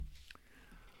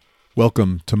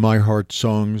Welcome to My Heart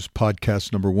Songs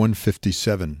podcast number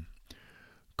 157,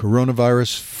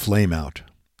 Coronavirus Flameout.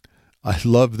 I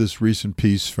love this recent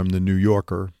piece from The New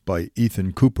Yorker by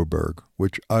Ethan Kuperberg,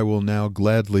 which I will now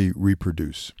gladly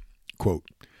reproduce. Quote,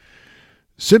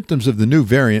 symptoms of the new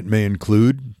variant may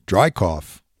include dry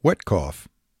cough, wet cough,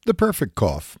 the perfect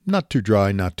cough, not too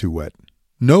dry, not too wet,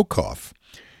 no cough.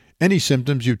 Any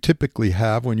symptoms you typically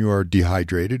have when you are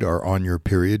dehydrated, are on your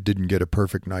period, didn't get a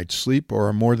perfect night's sleep, or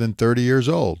are more than 30 years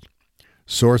old.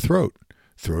 Sore throat.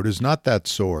 Throat is not that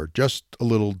sore, just a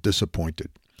little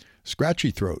disappointed. Scratchy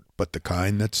throat, but the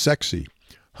kind that's sexy.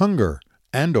 Hunger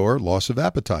and or loss of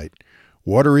appetite.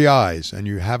 Watery eyes, and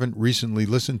you haven't recently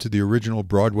listened to the original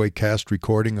Broadway cast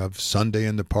recording of Sunday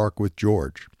in the Park with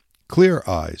George. Clear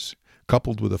eyes,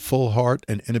 coupled with a full heart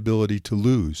and inability to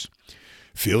lose.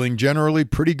 Feeling generally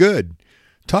pretty good.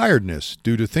 Tiredness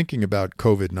due to thinking about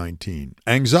COVID-19.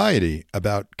 Anxiety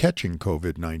about catching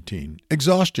COVID-19.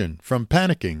 Exhaustion from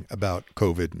panicking about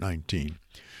COVID-19.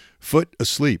 Foot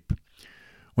asleep.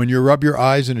 When you rub your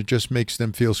eyes and it just makes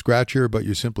them feel scratchier, but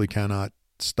you simply cannot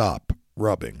stop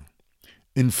rubbing.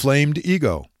 Inflamed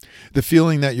ego. The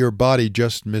feeling that your body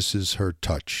just misses her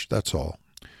touch. That's all.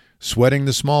 Sweating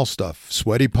the small stuff,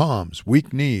 sweaty palms,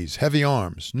 weak knees, heavy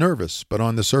arms, nervous, but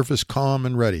on the surface calm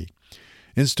and ready.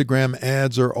 Instagram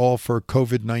ads are all for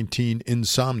COVID-19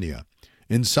 insomnia.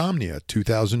 Insomnia,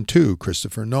 2002,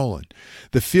 Christopher Nolan.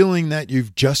 The feeling that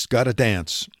you've just got to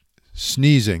dance.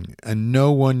 Sneezing and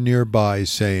no one nearby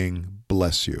saying,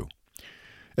 bless you.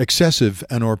 Excessive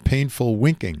and or painful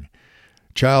winking.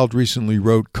 Child recently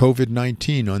wrote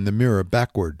COVID-19 on the mirror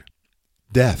backward.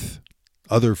 Death.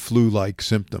 Other flu-like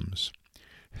symptoms.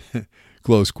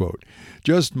 Close quote.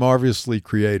 Just marvelously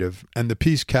creative, and the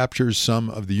piece captures some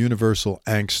of the universal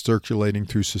angst circulating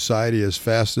through society as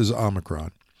fast as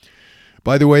Omicron.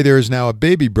 By the way, there is now a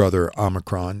baby brother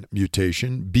Omicron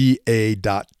mutation,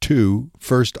 BA.2,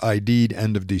 first ID'd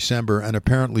end of December and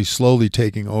apparently slowly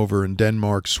taking over in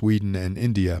Denmark, Sweden, and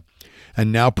India,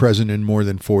 and now present in more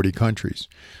than 40 countries.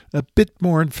 A bit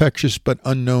more infectious but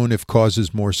unknown if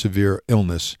causes more severe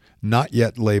illness, not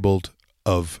yet labeled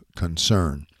of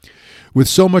concern. With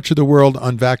so much of the world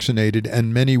unvaccinated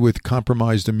and many with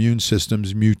compromised immune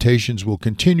systems, mutations will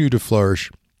continue to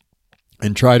flourish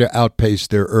and try to outpace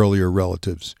their earlier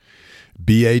relatives.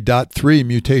 BA.3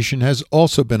 mutation has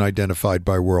also been identified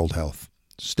by World Health.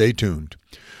 Stay tuned.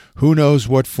 Who knows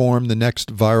what form the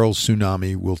next viral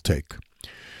tsunami will take?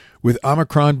 With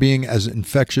Omicron being as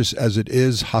infectious as it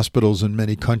is, hospitals in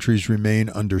many countries remain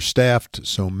understaffed,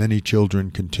 so many children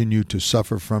continue to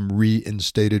suffer from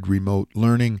reinstated remote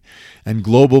learning, and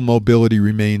global mobility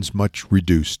remains much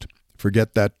reduced.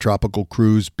 Forget that tropical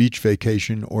cruise, beach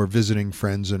vacation, or visiting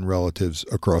friends and relatives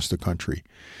across the country.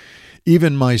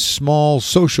 Even my small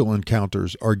social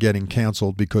encounters are getting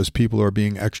canceled because people are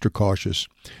being extra cautious,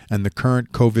 and the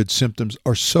current COVID symptoms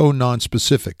are so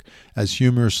nonspecific, as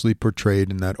humorously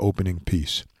portrayed in that opening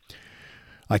piece.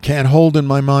 I can't hold in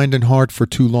my mind and heart for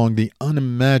too long the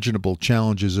unimaginable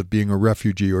challenges of being a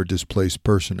refugee or displaced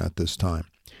person at this time.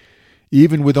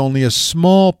 Even with only a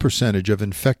small percentage of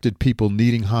infected people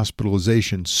needing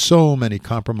hospitalization, so many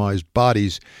compromised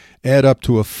bodies add up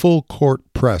to a full court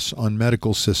press on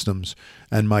medical systems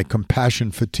and my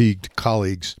compassion-fatigued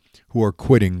colleagues who are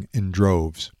quitting in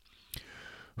droves.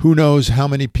 Who knows how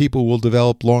many people will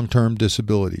develop long-term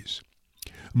disabilities?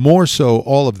 More so,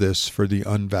 all of this for the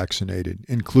unvaccinated,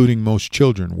 including most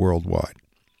children worldwide.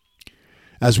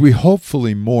 As we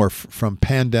hopefully morph from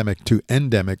pandemic to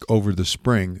endemic over the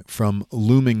spring, from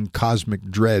looming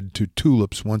cosmic dread to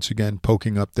tulips once again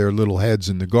poking up their little heads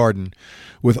in the garden,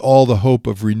 with all the hope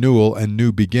of renewal and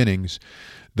new beginnings,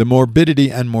 the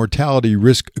morbidity and mortality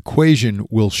risk equation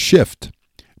will shift,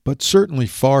 but certainly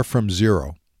far from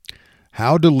zero.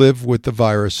 How to live with the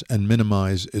virus and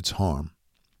minimize its harm.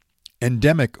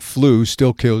 Endemic flu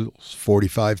still kills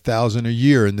 45,000 a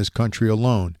year in this country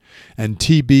alone, and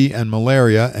TB and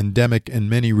malaria, endemic in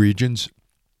many regions,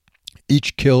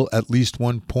 each kill at least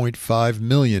 1.5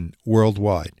 million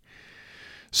worldwide.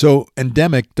 So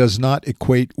endemic does not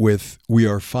equate with we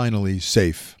are finally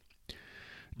safe.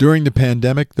 During the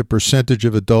pandemic, the percentage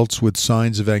of adults with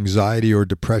signs of anxiety or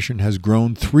depression has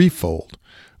grown threefold,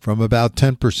 from about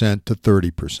 10% to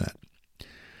 30%.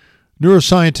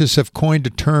 Neuroscientists have coined a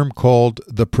term called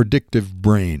the predictive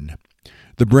brain.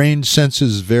 The brain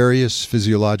senses various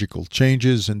physiological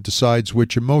changes and decides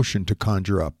which emotion to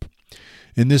conjure up.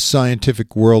 In this scientific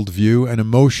worldview, an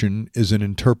emotion is an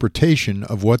interpretation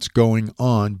of what's going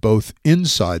on both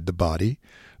inside the body,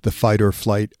 the fight or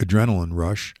flight adrenaline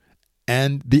rush,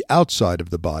 and the outside of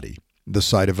the body, the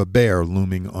sight of a bear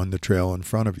looming on the trail in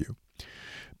front of you.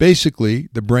 Basically,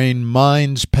 the brain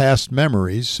mines past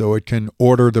memories so it can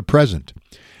order the present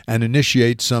and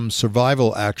initiate some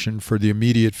survival action for the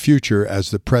immediate future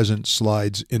as the present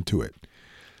slides into it.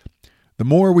 The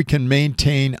more we can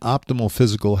maintain optimal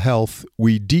physical health,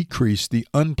 we decrease the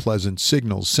unpleasant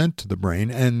signals sent to the brain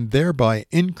and thereby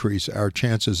increase our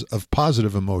chances of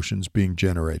positive emotions being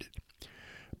generated.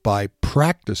 By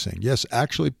practicing, yes,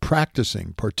 actually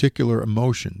practicing particular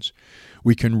emotions,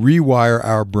 we can rewire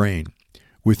our brain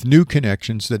with new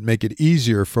connections that make it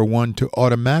easier for one to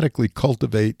automatically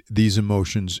cultivate these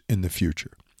emotions in the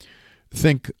future.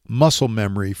 Think muscle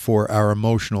memory for our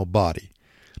emotional body.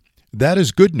 That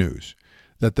is good news,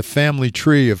 that the family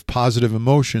tree of positive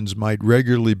emotions might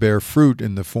regularly bear fruit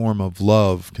in the form of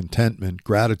love, contentment,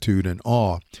 gratitude, and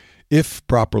awe, if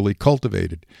properly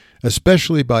cultivated,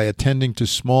 especially by attending to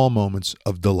small moments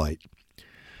of delight.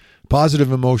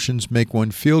 Positive emotions make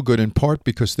one feel good in part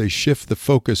because they shift the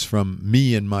focus from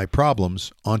me and my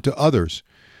problems onto others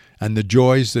and the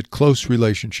joys that close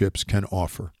relationships can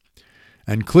offer.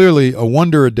 And clearly, a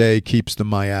wonder a day keeps the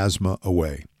miasma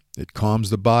away. It calms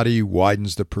the body,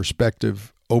 widens the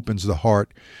perspective, opens the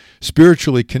heart,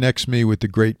 spiritually connects me with the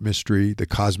great mystery, the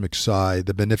cosmic sigh,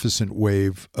 the beneficent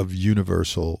wave of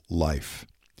universal life.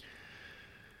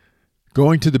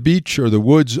 Going to the beach or the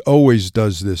woods always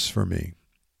does this for me.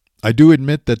 I do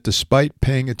admit that despite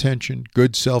paying attention,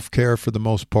 good self-care for the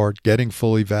most part, getting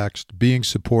fully vaxxed, being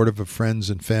supportive of friends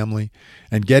and family,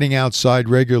 and getting outside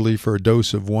regularly for a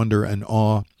dose of wonder and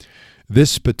awe,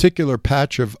 this particular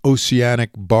patch of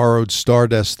oceanic borrowed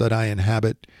stardust that I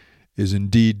inhabit is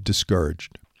indeed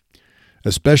discouraged.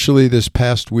 Especially this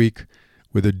past week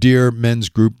with a dear men's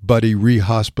group buddy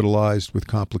re-hospitalized with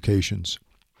complications.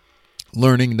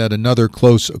 Learning that another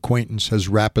close acquaintance has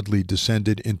rapidly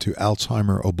descended into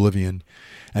Alzheimer oblivion,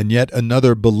 and yet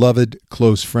another beloved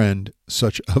close friend,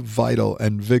 such a vital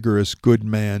and vigorous good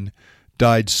man,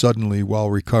 died suddenly while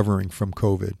recovering from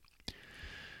COVID.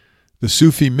 The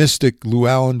Sufi mystic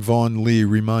Llewellyn Vaughan Lee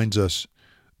reminds us,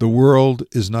 the world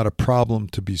is not a problem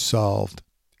to be solved.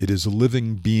 It is a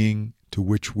living being to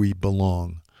which we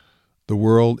belong. The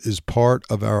world is part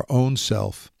of our own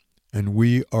self, and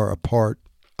we are a part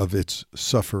of its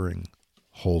suffering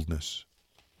wholeness.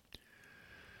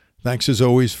 Thanks as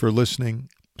always for listening,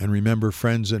 and remember,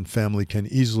 friends and family can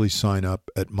easily sign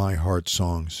up at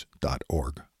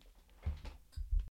myheartsongs.org.